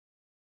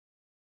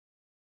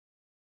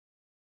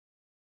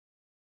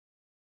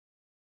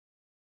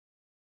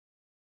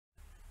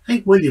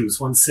Hank Williams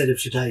once said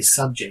of today's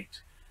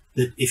subject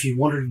that if you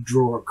wanted to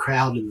draw a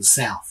crowd in the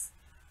South,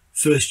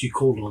 first you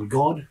called on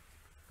God,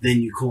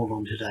 then you called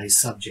on today's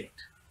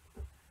subject.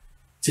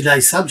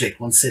 Today's subject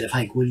once said of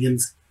Hank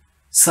Williams,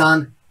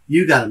 "Son,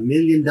 you got $1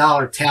 million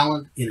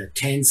talent in a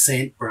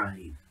 10-cent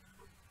brain."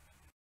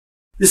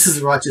 This is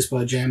the Righteous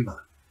Bojambo,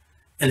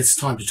 and it's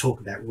time to talk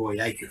about Roy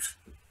Acuff.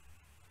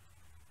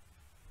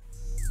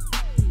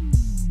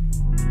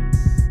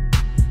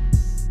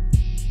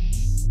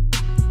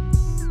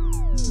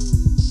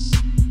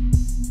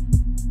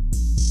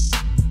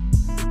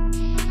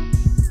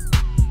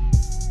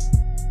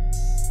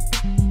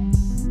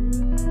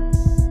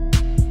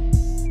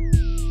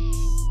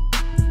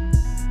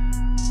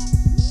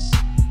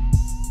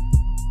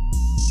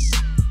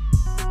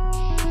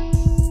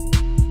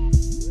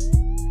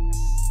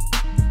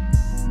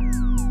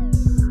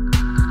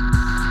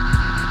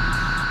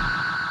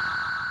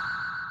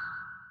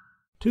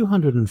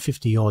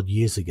 250-odd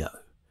years ago,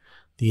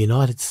 the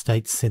United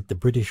States sent the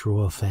British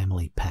royal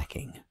family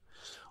packing,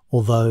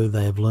 although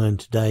they have learned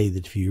today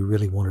that if you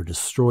really want to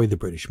destroy the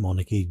British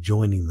monarchy,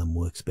 joining them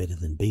works better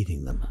than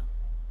beating them.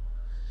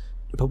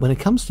 But when it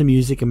comes to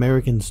music,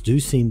 Americans do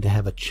seem to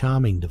have a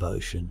charming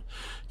devotion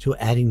to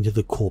adding to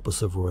the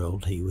corpus of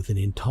royalty with an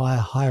entire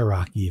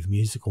hierarchy of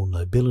musical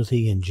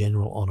nobility and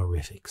general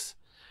honorifics.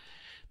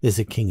 There's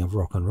a king of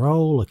rock and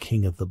roll, a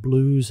king of the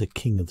blues, a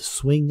king of the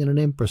swing, and an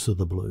empress of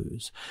the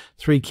blues.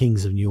 3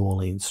 kings of New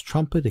Orleans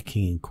trumpet, a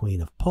king and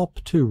queen of pop,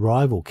 2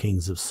 rival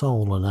kings of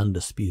soul, an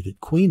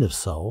undisputed queen of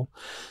soul,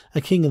 a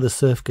king of the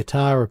surf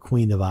guitar, a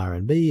queen of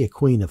R&B, a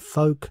queen of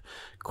folk,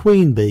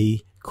 queen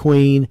bee,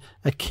 queen,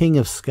 a king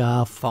of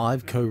ska,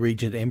 5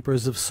 co-regent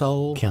emperors of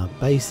soul, Count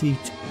Basie,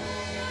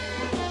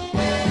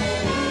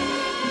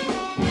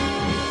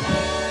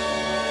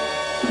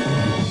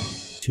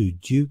 2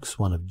 dukes,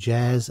 1 of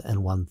jazz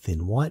and 1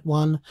 thin white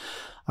one,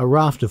 a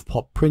raft of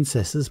pop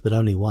princesses but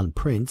only 1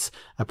 prince,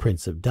 a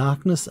prince of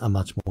darkness, a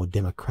much more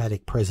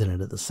democratic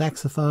president of the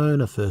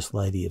saxophone, a first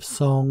lady of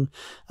song,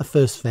 a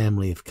first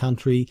family of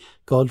country,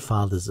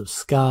 godfathers of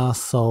ska,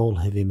 soul,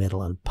 heavy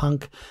metal and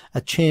punk, a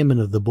chairman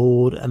of the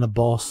board and a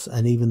boss,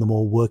 and even the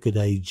more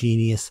workaday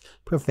genius,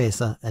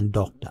 professor and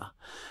doctor.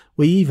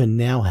 We even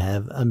now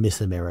have a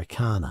Miss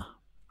Americana.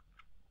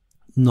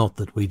 Not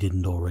that we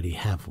didn't already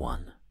have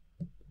one.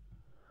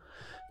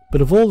 But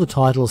of all the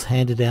titles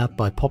handed out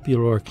by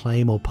popular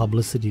acclaim or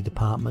publicity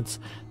departments,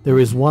 there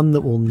is one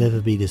that will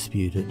never be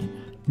disputed.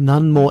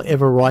 None more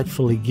ever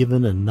rightfully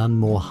given and none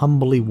more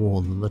humbly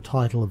worn than the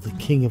title of the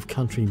King of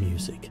Country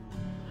Music.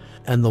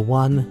 And the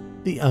one,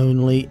 the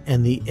only,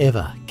 and the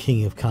ever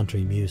King of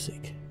Country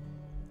Music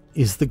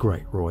is the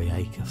great Roy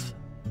Acuff.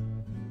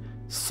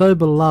 So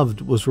beloved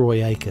was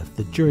Roy Acuff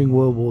that during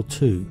World War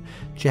II,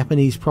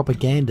 Japanese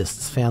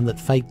propagandists found that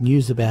fake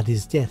news about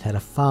his death had a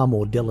far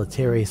more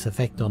deleterious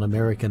effect on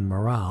American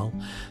morale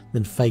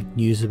than fake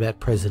news about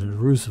President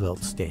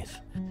Roosevelt's death.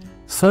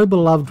 So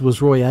beloved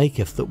was Roy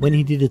Acuff that when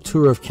he did a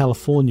tour of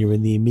California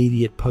in the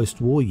immediate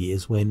post-war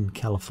years, when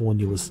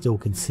California was still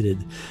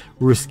considered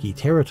risky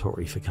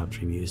territory for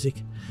country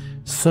music,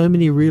 so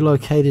many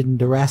relocated and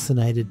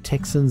deracinated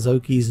Texans,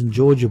 Okies and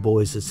Georgia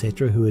boys,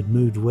 etc., who had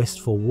moved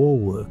west for war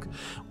work,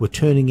 were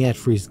turning out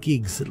for his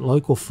gigs that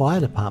local fire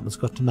departments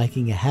got to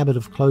making a habit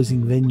of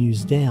closing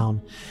venues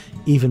down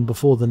even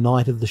before the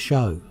night of the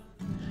show.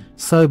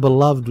 So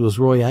beloved was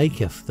Roy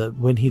Acuff that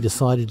when he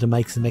decided to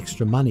make some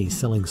extra money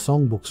selling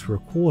songbooks for a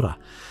quarter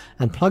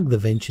and plug the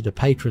venture to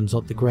patrons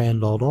at the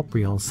Grand Ole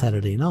Opry on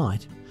Saturday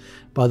night,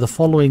 by the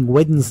following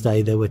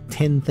Wednesday there were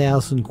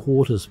 10,000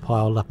 quarters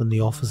piled up in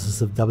the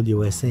offices of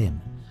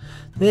WSM.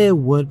 There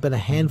weren't but a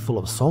handful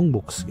of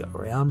songbooks to go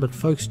around, but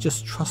folks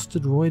just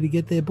trusted Roy to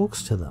get their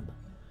books to them.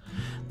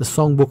 The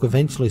songbook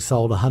eventually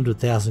sold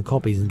 100,000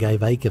 copies and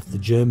gave Acuff the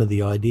germ of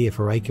the idea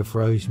for Acuff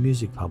Rose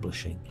Music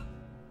Publishing.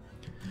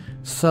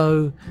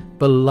 So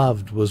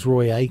beloved was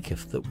Roy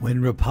Acuff that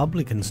when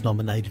Republicans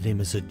nominated him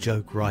as a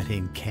joke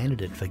write-in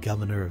candidate for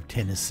governor of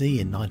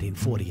Tennessee in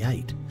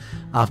 1948,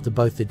 after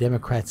both the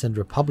Democrats and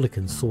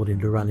Republicans sought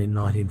him to run in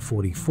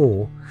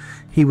 1944,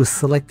 he was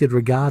selected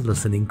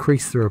regardless and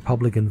increased the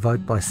Republican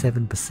vote by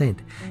 7%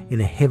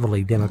 in a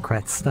heavily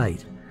Democrat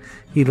state.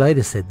 He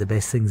later said the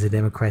best things the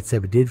Democrats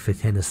ever did for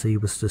Tennessee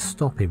was to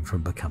stop him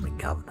from becoming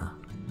governor.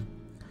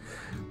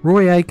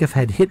 Roy Acuff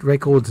had hit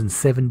records in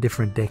 7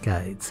 different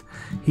decades.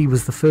 He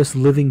was the first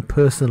living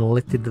person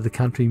elected to the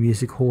Country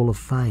Music Hall of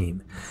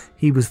Fame.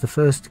 He was the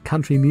first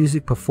country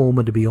music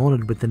performer to be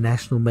honoured with the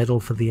National Medal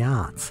for the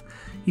Arts.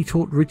 He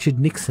taught Richard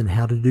Nixon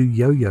how to do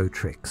yo-yo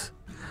tricks.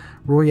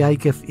 Roy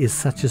Acuff is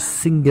such a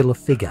singular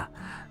figure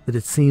that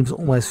it seems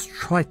almost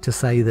trite to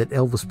say that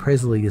Elvis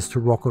Presley is to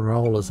rock and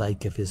roll as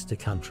Acuff is to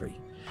country.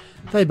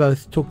 They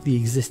both took the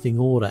existing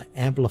order,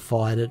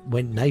 amplified it,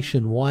 went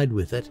nationwide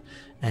with it,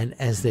 and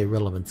as their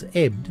relevance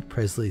ebbed,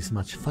 Presley's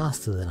much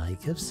faster than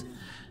Acuff's,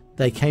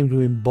 they came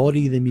to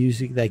embody the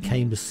music they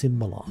came to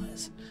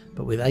symbolise,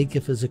 but with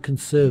Acuff as a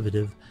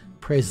conservative,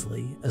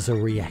 Presley as a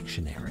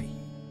reactionary.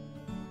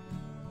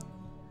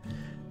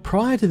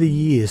 Prior to the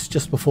years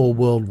just before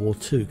World War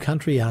II,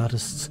 country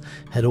artists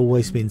had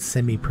always been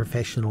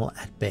semi-professional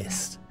at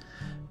best,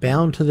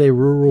 bound to their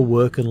rural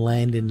work and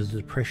land in the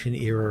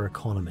Depression-era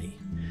economy.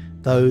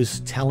 Those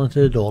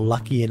talented or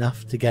lucky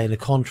enough to gain a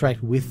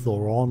contract with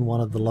or on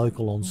one of the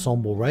local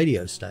ensemble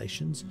radio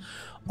stations,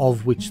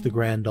 of which the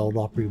Grand Ole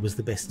Opry was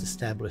the best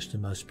established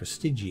and most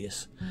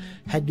prestigious,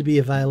 had to be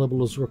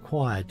available as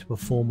required to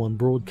perform on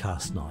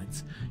broadcast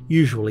nights,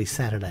 usually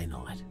Saturday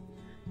night.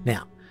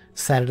 Now,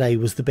 Saturday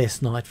was the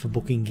best night for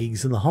booking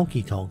gigs in the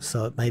honky-tonks,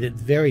 so it made it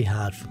very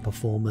hard for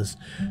performers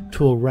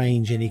to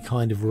arrange any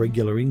kind of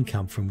regular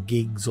income from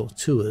gigs or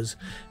tours,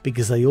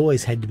 because they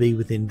always had to be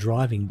within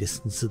driving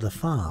distance of the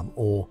farm,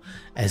 or,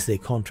 as their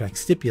contract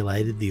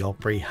stipulated, the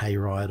Opry,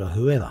 Hayride or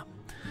whoever.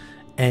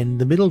 And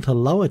the middle to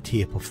lower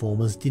tier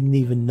performers didn't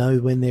even know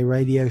when their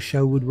radio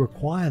show would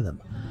require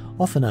them,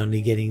 often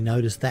only getting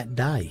notice that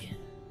day.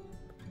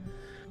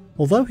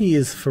 Although he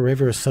is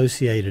forever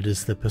associated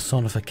as the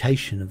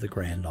personification of the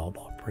Grand Ole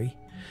Opry,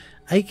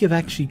 Acuff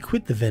actually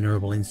quit the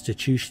venerable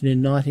institution in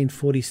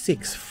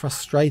 1946,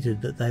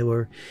 frustrated that they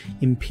were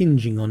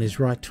impinging on his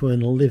right to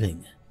earn a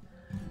living.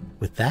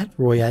 With that,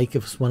 Roy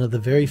Acuff was one of the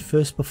very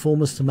first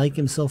performers to make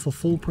himself a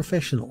full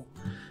professional,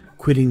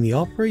 quitting the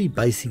Opry,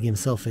 basing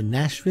himself in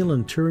Nashville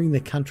and touring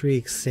the country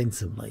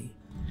extensively.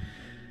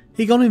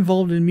 He got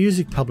involved in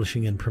music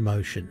publishing and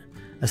promotion,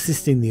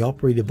 assisting the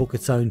Opry to book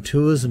its own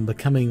tours and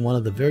becoming one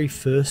of the very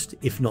first,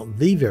 if not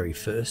the very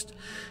first,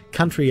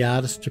 country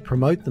artists to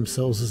promote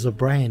themselves as a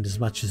brand as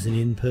much as an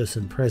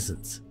in-person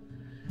presence.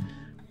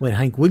 When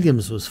Hank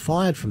Williams was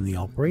fired from the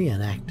Opry,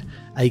 an act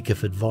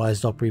Acuff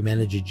advised Opry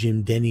manager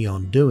Jim Denny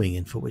on doing,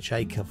 and for which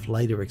Acuff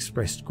later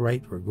expressed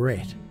great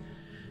regret,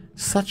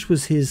 such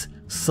was his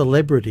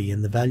celebrity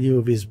and the value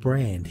of his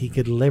brand, he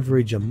could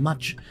leverage a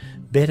much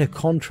better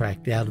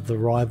contract out of the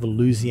rival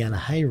Louisiana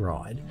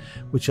Hayride,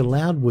 which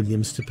allowed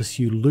Williams to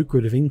pursue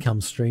lucrative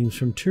income streams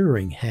from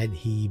touring had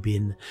he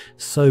been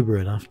sober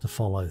enough to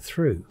follow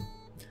through.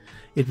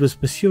 It was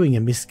pursuing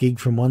a missed gig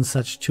from one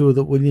such tour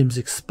that Williams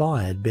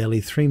expired barely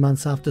 3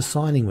 months after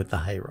signing with the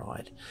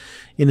Hayride,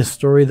 in a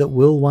story that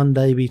will one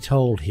day be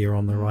told here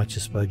on the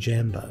Righteous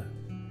Bojambo.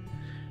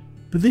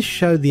 But this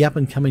showed the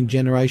up-and-coming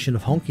generation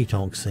of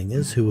honky-tonk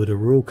singers, who were to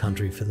rule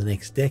country for the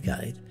next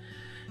decade,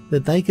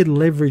 that they could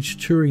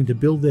leverage touring to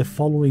build their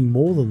following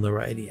more than the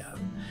radio,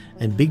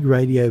 and big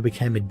radio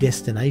became a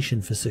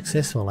destination for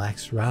successful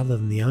acts rather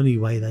than the only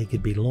way they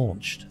could be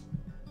launched.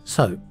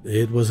 So,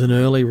 it was an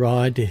early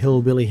ride to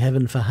hillbilly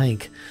heaven for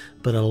Hank,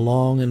 but a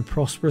long and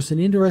prosperous and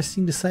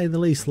interesting to say the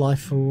least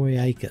life for Roy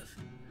Acuff.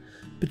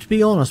 But to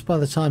be honest, by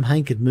the time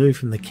Hank had moved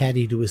from the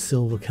caddy to his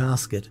silver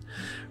casket,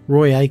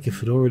 Roy Acuff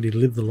had already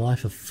lived the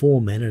life of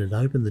 4 men and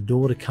had opened the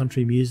door to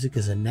country music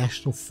as a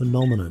national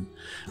phenomenon,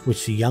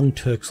 which the young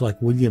Turks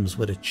like Williams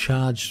were to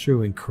charge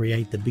through and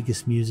create the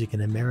biggest music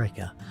in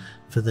America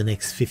for the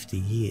next 50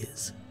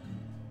 years.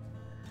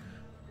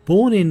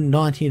 Born in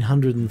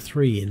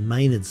 1903 in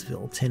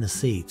Maynardsville,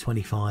 Tennessee,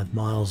 25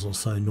 miles or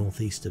so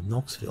northeast of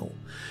Knoxville,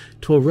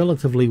 to a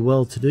relatively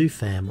well-to-do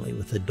family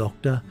with a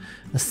doctor,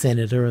 a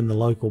senator and the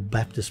local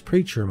Baptist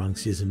preacher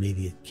amongst his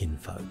immediate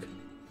kinfolk.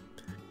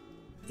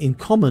 In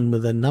common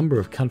with a number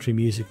of country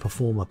music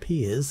performer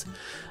peers,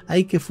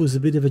 Acuff was a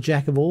bit of a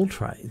jack of all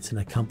trades, an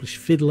accomplished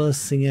fiddler,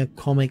 singer,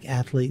 comic,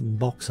 athlete and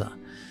boxer.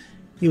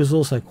 He was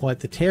also quite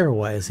the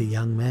tearaway as a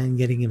young man,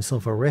 getting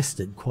himself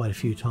arrested quite a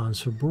few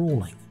times for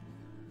brawling.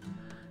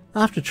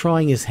 After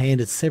trying his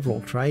hand at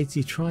several trades,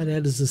 he tried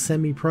out as a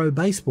semi-pro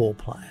baseball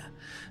player,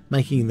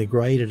 making the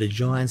grade at a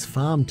Giants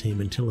farm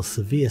team until a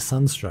severe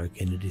sunstroke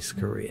ended his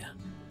career.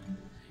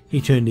 He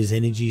turned his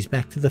energies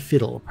back to the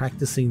fiddle,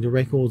 practicing the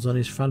records on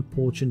his front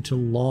porch until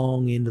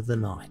long into the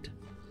night.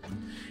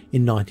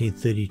 In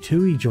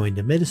 1932 he joined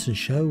a medicine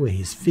show where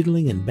his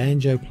fiddling and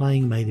banjo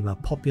playing made him a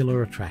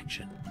popular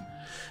attraction.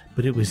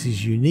 But it was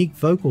his unique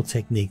vocal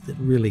technique that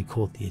really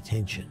caught the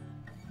attention.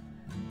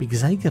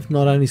 Because Acuff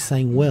not only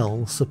sang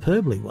well,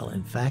 superbly well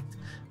in fact,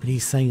 but he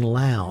sang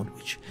loud,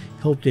 which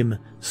helped him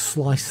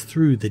slice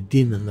through the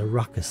din and the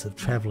ruckus of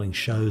travelling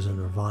shows and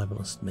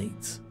revivalist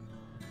meets.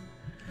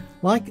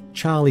 Like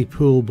Charlie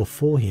Poole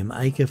before him,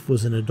 Acuff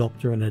was an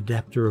adopter and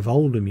adapter of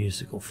older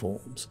musical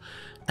forms.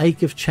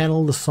 Acuff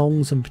channeled the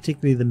songs and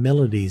particularly the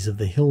melodies of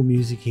the hill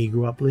music he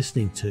grew up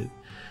listening to,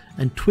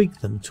 and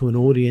tweaked them to an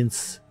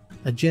audience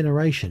a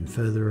generation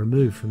further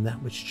removed from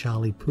that which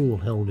Charlie Poole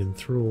held in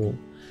thrall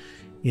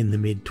in the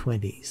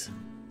mid-20s.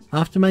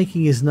 After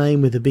making his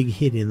name with a big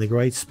hit in The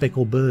Great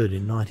Speckled Bird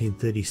in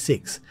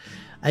 1936,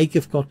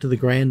 Acuff got to the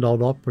Grand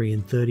Ole Opry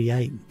in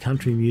 1938, and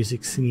country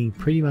music singing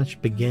pretty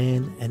much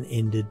began and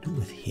ended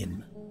with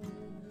him.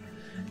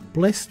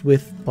 Blessed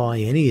with, by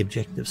any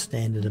objective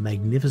standard, a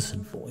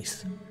magnificent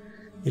voice,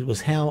 it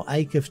was how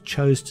Acuff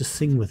chose to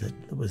sing with it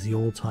that was the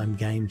all-time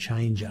game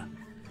changer.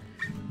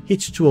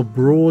 Hitched to a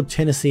broad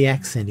Tennessee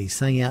accent, he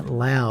sang out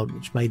loud,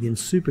 which made him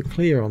super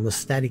clear on the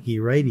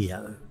staticky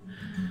radio.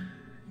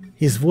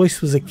 His voice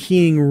was a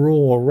keying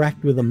roar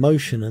racked with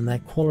emotion, and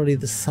that quality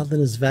the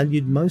Southerners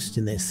valued most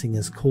in their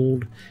singers,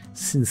 called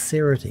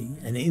sincerity,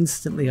 and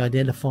instantly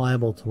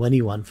identifiable to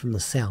anyone from the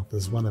South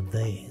as one of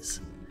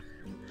theirs.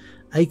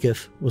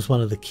 Acuff was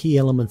one of the key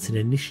elements in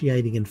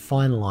initiating and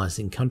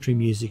finalising country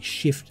music's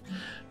shift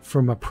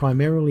from a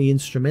primarily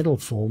instrumental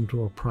form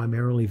to a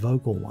primarily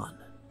vocal one.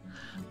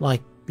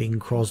 Like Bing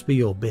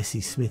Crosby or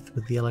Bessie Smith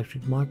with the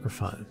electric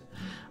microphone,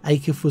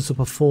 Acuff was a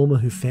performer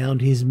who found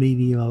his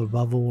medium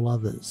above all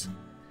others.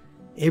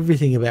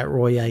 Everything about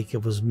Roy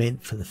Acuff was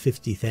meant for the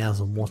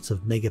 50,000 watts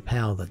of mega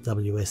power that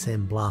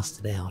WSM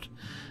blasted out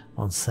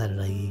on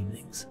Saturday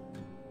evenings.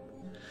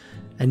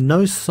 And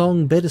no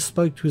song better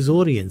spoke to his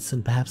audience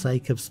than perhaps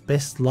Acuff's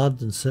best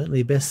loved and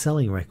certainly best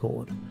selling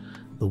record,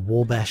 the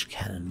Wabash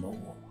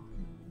Cannonball.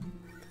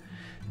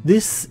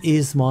 This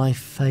is my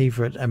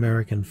favourite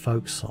American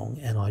folk song,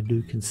 and I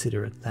do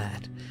consider it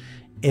that,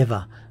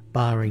 ever,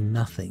 barring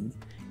nothing.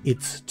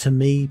 It's, to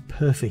me,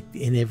 perfect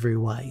in every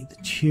way.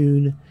 The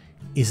tune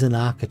is an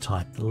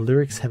archetype. The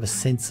lyrics have a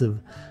sense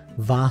of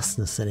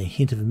vastness and a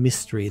hint of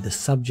mystery. The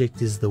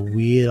subject is the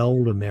weird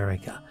old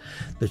America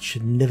that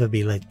should never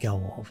be let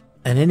go of.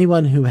 And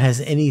anyone who has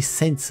any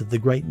sense of the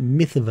great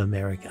myth of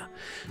America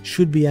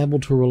should be able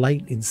to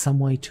relate in some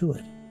way to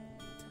it.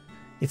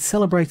 It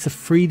celebrates a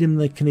freedom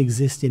that can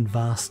exist in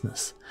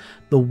vastness,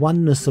 the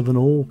oneness of an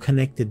all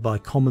connected by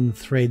common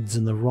threads,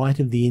 and the right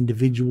of the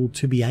individual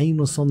to be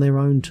aimless on their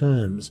own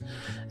terms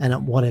and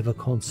at whatever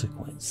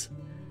consequence.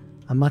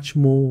 A much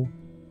more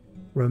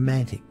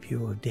romantic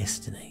view of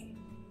destiny.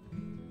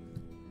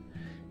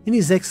 In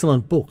his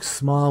excellent book,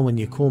 Smile When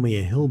You Call Me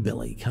a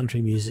Hillbilly,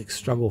 Country Music's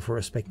Struggle for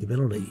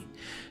Respectability,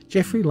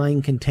 Geoffrey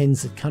Lane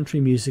contends that country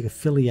music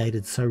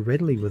affiliated so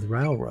readily with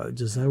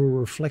railroads as they were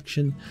a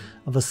reflection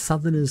of a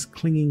Southerners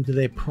clinging to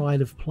their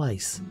pride of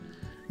place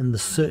and the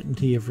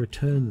certainty of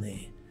return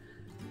there,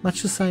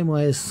 much the same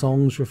way as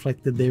songs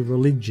reflected their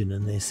religion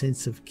and their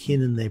sense of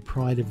kin and their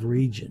pride of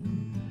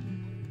region.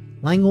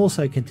 Lang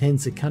also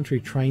contends that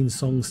country train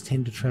songs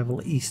tend to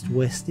travel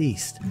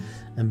east-west-east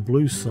and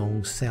blues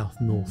songs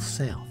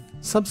south-north-south.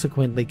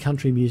 Subsequently,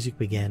 country music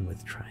began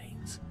with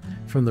trains.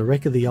 From the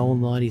wreck of the old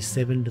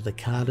 97 to the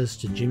Carters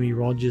to Jimmy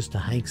Rogers to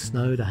Hank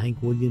Snow to Hank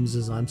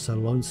Williams's I'm So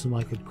Lonesome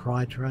I Could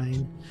Cry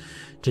train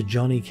to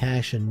Johnny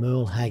Cash and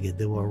Merle Haggard,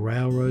 there were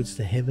railroads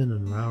to heaven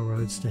and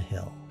railroads to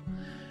hell.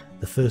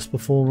 The first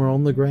performer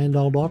on the Grand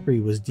Ole Opry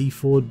was D.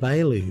 Ford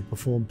Bailey, who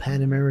performed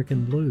Pan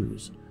American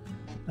Blues,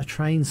 a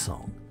train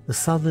song. The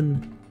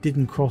Southern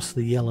didn't cross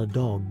the yellow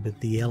dog, but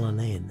the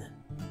L&N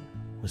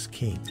was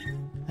king.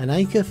 And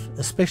Acuff,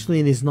 especially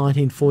in his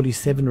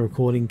 1947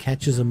 recording,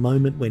 catches a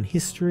moment when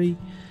history,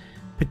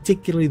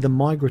 particularly the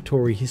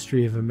migratory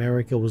history of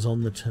America, was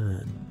on the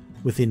turn.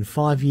 Within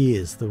 5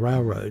 years, the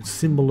railroads,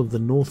 symbol of the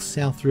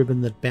north-south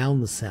ribbon that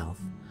bound the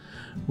South,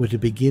 were to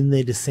begin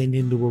their descent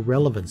into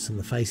irrelevance in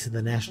the face of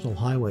the national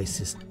highway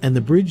system. And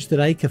the bridge that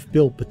Acuff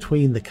built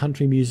between the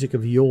country music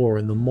of yore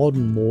and the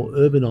modern, more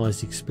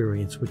urbanised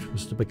experience, which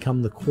was to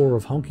become the core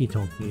of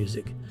honky-tonk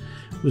music,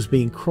 was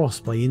being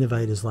crossed by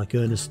innovators like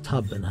Ernest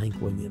Tubb and Hank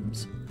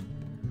Williams.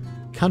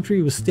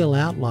 Country was still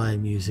outlier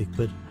music,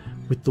 but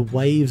with the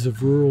waves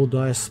of rural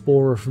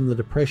diaspora from the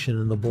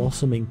Depression and the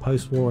blossoming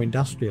post-war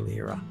industrial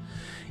era,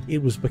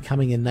 it was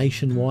becoming a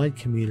nationwide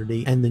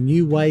community, and the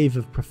new wave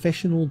of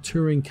professional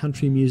touring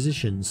country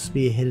musicians,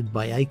 spearheaded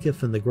by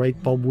Acuff and the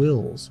great Bob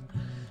Wills,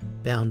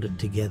 bound it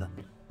together.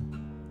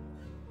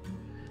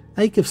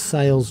 Acuff's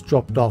sales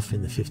dropped off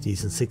in the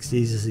 50s and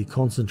 60s as he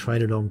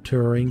concentrated on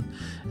touring,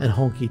 and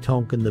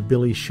honky-tonk and the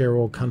Billy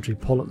Sherrill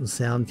countrypolitan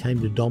sound came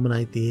to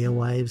dominate the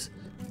airwaves,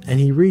 and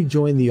he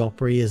rejoined the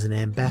Opry as an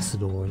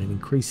ambassador and an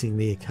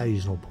increasingly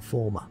occasional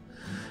performer,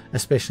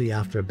 especially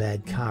after a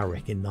bad car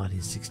wreck in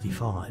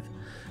 1965.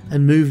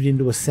 And moved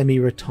into a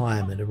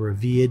semi-retirement, a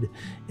revered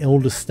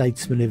elder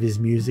statesman of his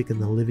music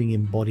and the living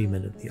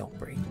embodiment of the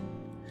Opry.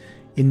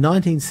 In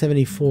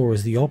 1974,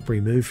 as the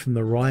Opry moved from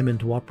the Ryman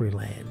to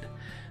Opryland,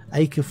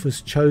 Acuff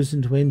was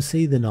chosen to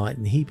MC the night,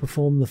 and he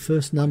performed the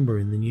first number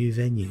in the new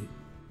venue.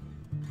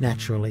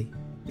 Naturally,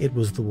 it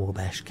was the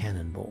Wabash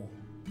Cannonball.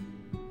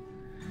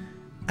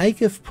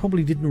 Acuff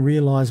probably didn't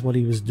realise what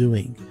he was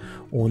doing,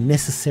 or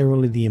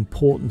necessarily the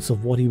importance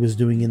of what he was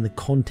doing in the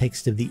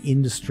context of the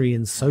industry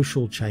and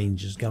social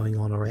changes going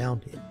on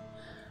around him.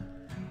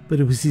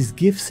 But it was his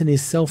gifts and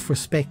his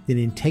self-respect and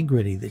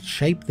integrity that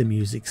shaped the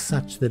music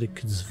such that it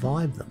could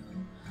survive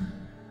them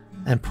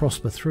and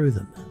prosper through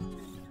them.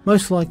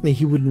 Most likely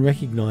he wouldn't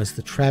recognise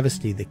the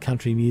travesty that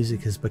country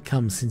music has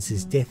become since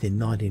his death in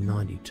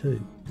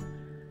 1992.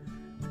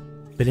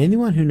 But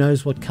anyone who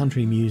knows what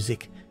country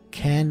music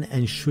can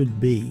and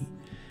should be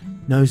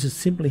knows it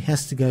simply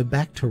has to go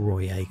back to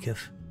Roy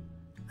Acuff,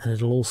 and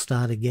it'll all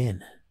start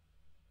again.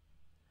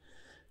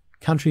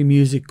 Country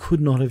music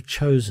could not have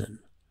chosen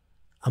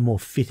a more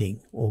fitting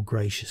or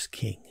gracious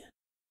king.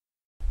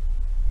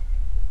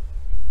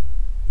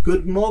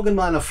 Good Morgen,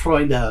 meine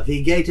Freunde,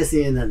 wie geht es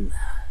Ihnen?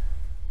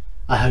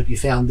 I hope you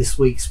found this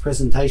week's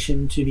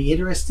presentation to be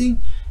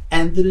interesting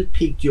and that it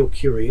piqued your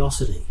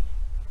curiosity.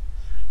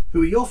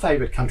 Who are your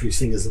favourite country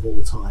singers of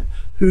all time?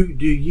 Who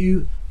do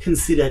you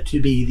consider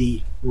to be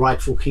the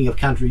rightful king of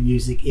country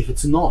music if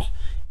it's not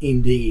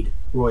indeed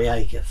Roy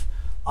Acuff?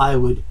 I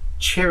would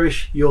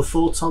cherish your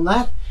thoughts on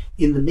that.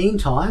 In the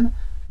meantime,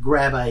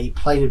 grab a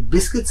plate of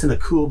biscuits and a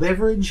cool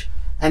beverage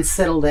and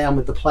settle down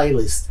with the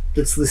playlist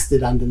that's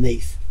listed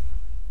underneath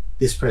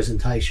this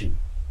presentation.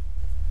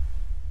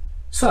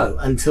 So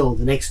until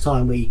the next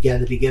time we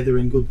gather together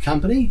in good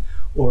company,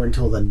 or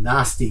until the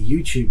nasty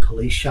YouTube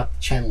police shut the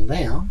channel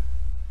down,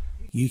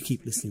 you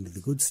keep listening to the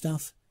good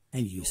stuff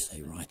and you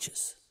stay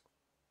righteous.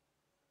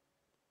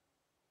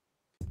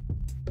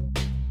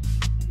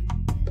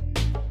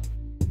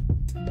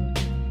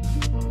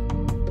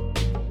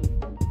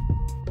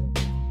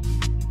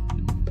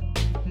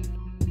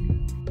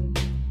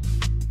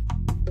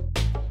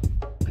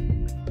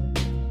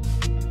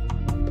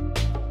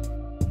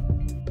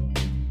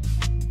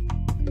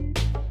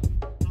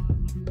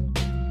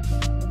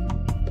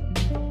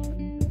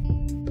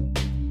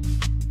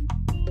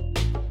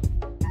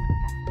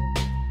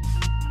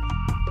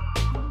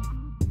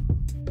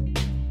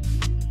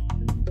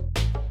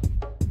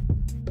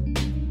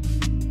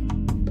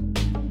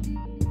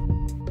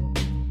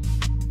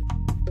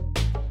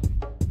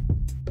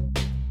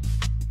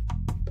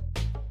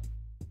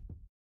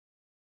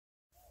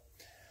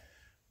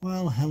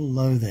 Well,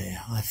 hello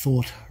there. I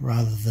thought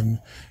rather than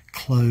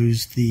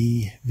close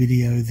the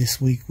video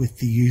this week with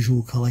the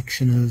usual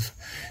collection of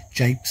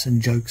japes and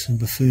jokes and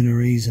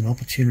buffooneries and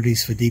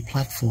opportunities for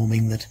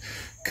deplatforming that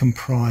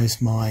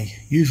comprise my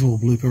usual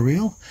blooper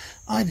reel,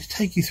 I'd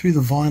take you through the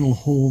vinyl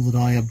haul that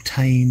I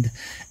obtained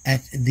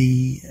at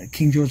the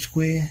King George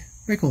Square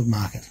record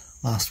market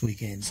last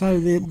weekend. So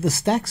the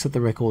stacks at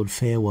the record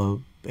fair were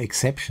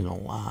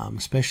exceptional,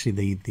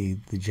 especially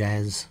the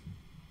jazz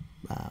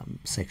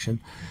section.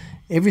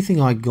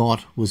 Everything I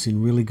got was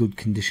in really good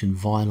condition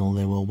vinyl.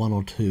 There were one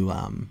or two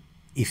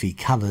iffy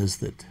covers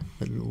that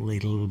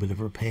need a little bit of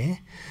repair,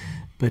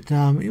 but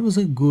it was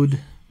a good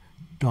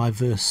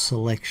diverse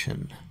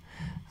selection.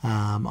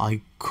 I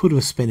could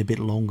have spent a bit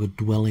longer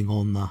dwelling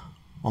on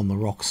the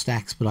rock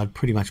stacks, but I'd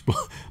pretty much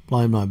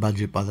blown my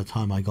budget by the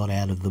time I got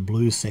out of the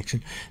blues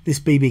section. This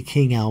B.B.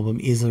 King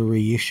album is a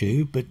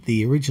reissue, but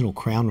the original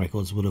Crown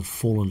records would have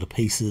fallen to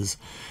pieces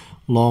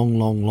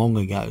long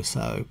ago,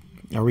 so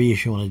a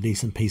reissue on a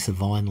decent piece of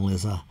vinyl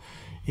is a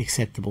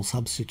acceptable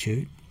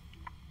substitute.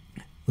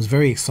 Was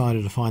very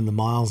excited to find the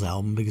Miles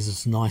album because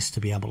it's nice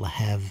to be able to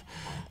have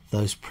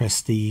those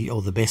prestige,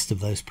 or the best of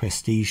those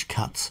prestige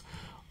cuts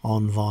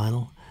on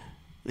vinyl.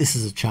 This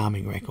is a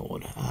charming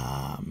record.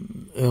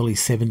 Early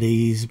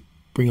 70s,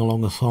 bring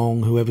along a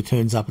song, whoever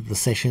turns up at the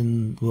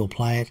session will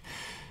play it.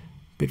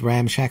 Bit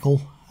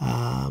ramshackle.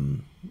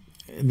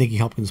 Nicky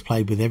Hopkins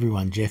played with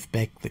everyone: Jeff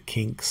Beck, the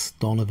Kinks,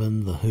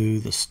 Donovan, the Who,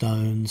 the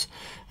Stones,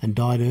 and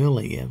died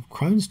early of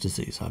Crohn's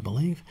disease, I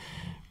believe.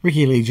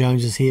 Ricky Lee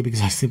Jones is here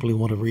because I simply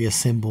want to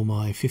reassemble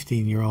my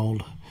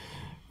 15-year-old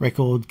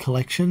record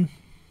collection.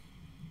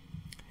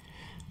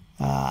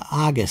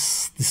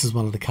 Argus, this is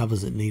one of the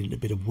covers that needed a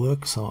bit of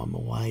work, so I'm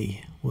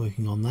away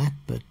working on that,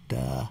 but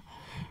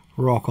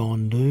rock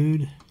on,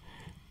 dude.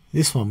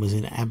 This one was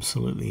in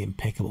absolutely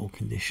impeccable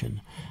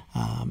condition.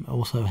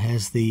 Also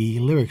has the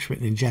lyrics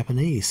written in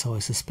Japanese, so I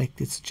suspect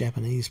it's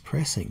Japanese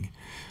pressing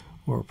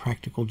or a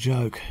practical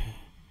joke.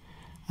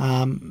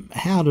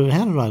 How did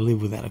I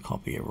live without a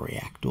copy of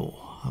Reactor?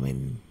 I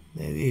mean,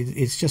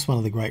 it's just one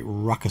of the great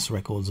ruckus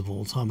records of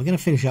all time. We're going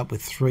to finish up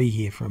with three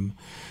here from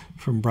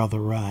Brother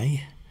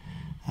Ray.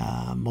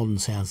 Modern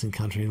Sounds in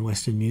Country and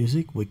Western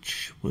Music,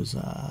 which was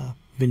a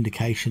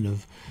vindication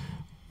of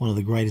one of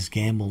the greatest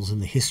gambles in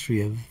the history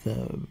of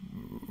the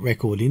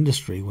record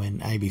industry, when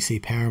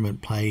ABC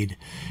Paramount played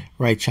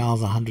Ray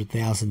Charles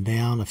 $100,000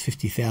 down, a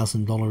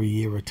 $50,000 a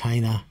year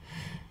retainer,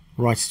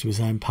 rights to his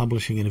own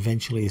publishing and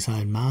eventually his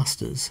own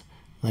masters.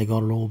 They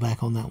got it all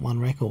back on that one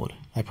record.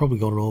 They probably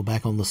got it all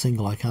back on the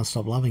single I Can't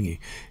Stop Loving You.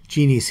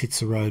 Genius hits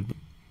the road,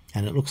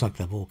 and it looks like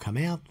they've all come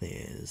out.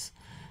 There's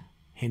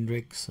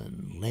Hendrix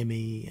and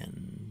Lemmy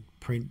and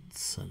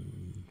Prince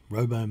and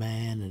Robo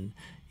Man, and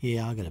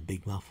yeah, I got a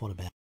big muff. What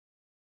about